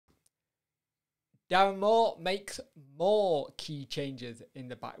Darren Moore makes more key changes in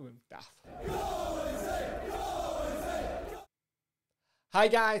the backroom staff. Hi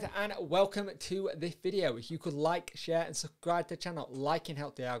guys, and welcome to this video. If you could like, share and subscribe to the channel, liking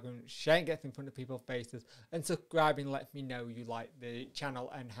helps the algorithm, sharing gets in front of people's faces, and subscribing lets me know you like the channel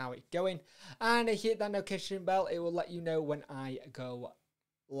and how it's going. And if you hit that notification bell, it will let you know when I go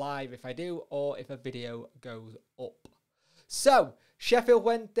live, if I do, or if a video goes up. So, Sheffield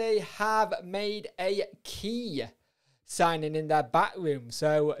Wednesday have made a key signing in their back room.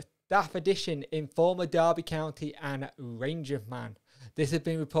 So, staff addition in former Derby County and Rangers man. This has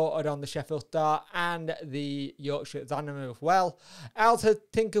been reported on the Sheffield Star and the Yorkshire Examiner as well. Els has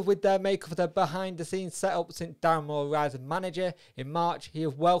tinkered with their makeup of their behind-the-scenes setup since Darren Moore arrived as manager. In March, he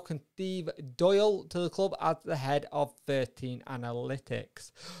has welcomed Steve Doyle to the club as the head of 13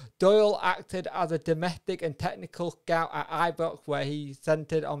 Analytics. Doyle acted as a domestic and technical scout at Ibrox, where he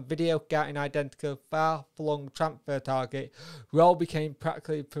centred on video scouting identical far-flung transfer target. Role became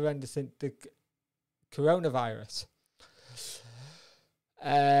practically horrendous since the coronavirus.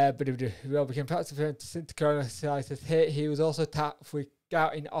 Well, became practically since the coronavirus hit. He was also tapped with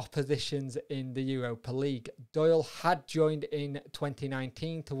scouting oppositions in the Europa League. Doyle had joined in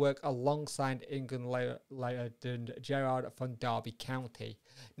 2019 to work alongside England legend Gerrard from Derby County.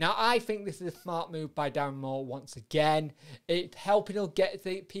 Now, I think this is a smart move by Darren Moore once again. It's helping us get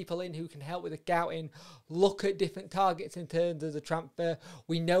people in who can help with the scouting, look at different targets in terms of the transfer.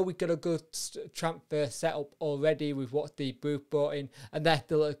 We know we've got a good transfer set up already with what Steve Bruce brought in, and they're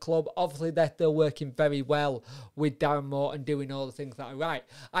still at the club. Obviously, they're still working very well with Darren Moore and doing all the things that are right.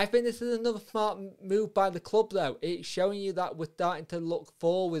 I think this is another smart move by the club, though. It's showing you that we're starting to look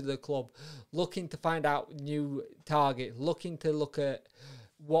forward with the club, looking to find out new targets, looking to look at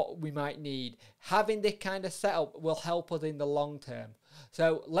what we might need. Having this kind of setup will help us in the long term.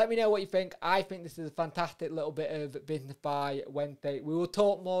 So let me know what you think. I think this is a fantastic little bit of business by Wednesday. We will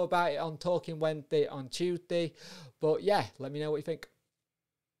talk more about it on Talking Wednesday on Tuesday. But yeah, let me know what you think.